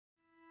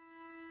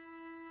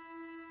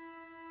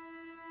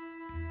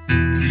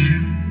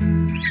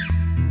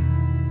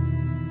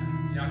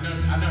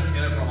I've known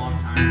Taylor for a long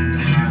time,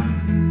 going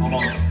on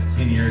almost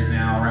 10 years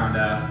now. Around,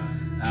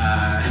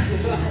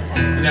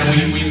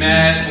 we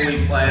met when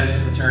we pledged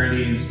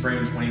fraternity in spring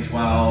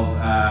 2012.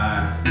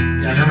 I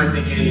remember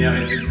thinking,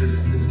 it's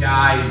this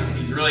guy,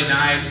 he's really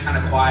nice,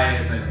 kind of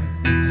quiet, but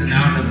he's a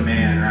mountain of a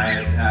man,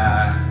 right?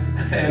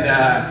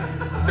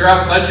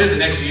 Throughout pledgeship the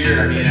next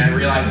year, I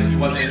realized he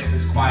wasn't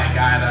this quiet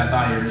guy that I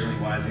thought he originally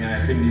was.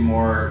 I couldn't be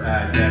more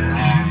dead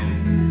wrong.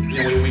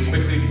 And we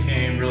quickly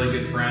became really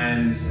good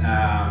friends.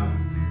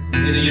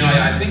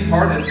 I think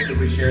part of this is because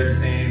we share the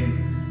same,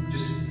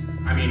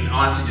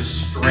 honestly,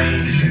 just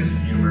strange sense of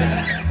humor.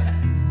 And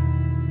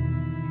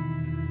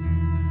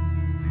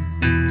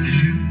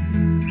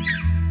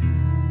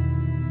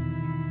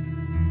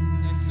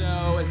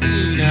so, as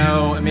many of you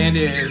know,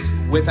 Amanda is,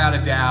 without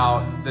a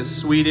doubt, the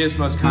sweetest,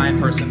 most kind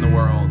person in the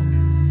world.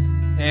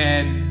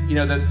 And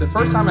the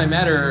first time I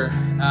met her,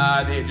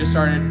 they had just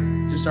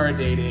started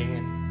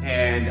dating,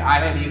 and I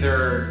had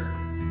either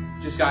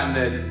just gotten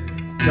a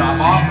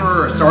job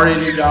offer or started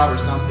a new job or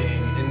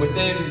something. And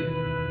within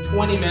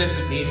 20 minutes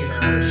of meeting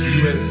her,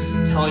 she was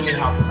telling me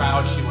how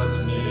proud she was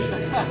of me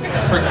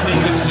for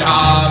getting this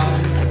job.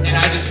 And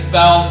I just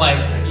felt like,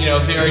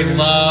 very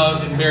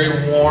loved and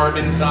very warm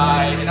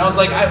inside. And I was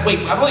like, wait,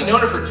 I've only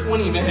known her for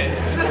 20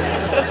 minutes.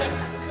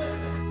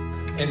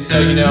 And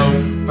so,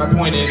 my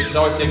point is, she's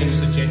always taken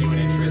just a genuine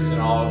interest in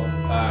all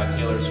of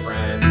Taylor's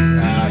friends.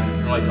 You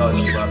can really tell that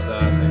she loves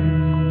us.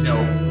 And,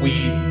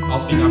 I'll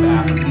speak on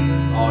behalf of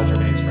all of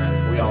Jermaine's friends,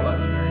 but we all love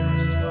you.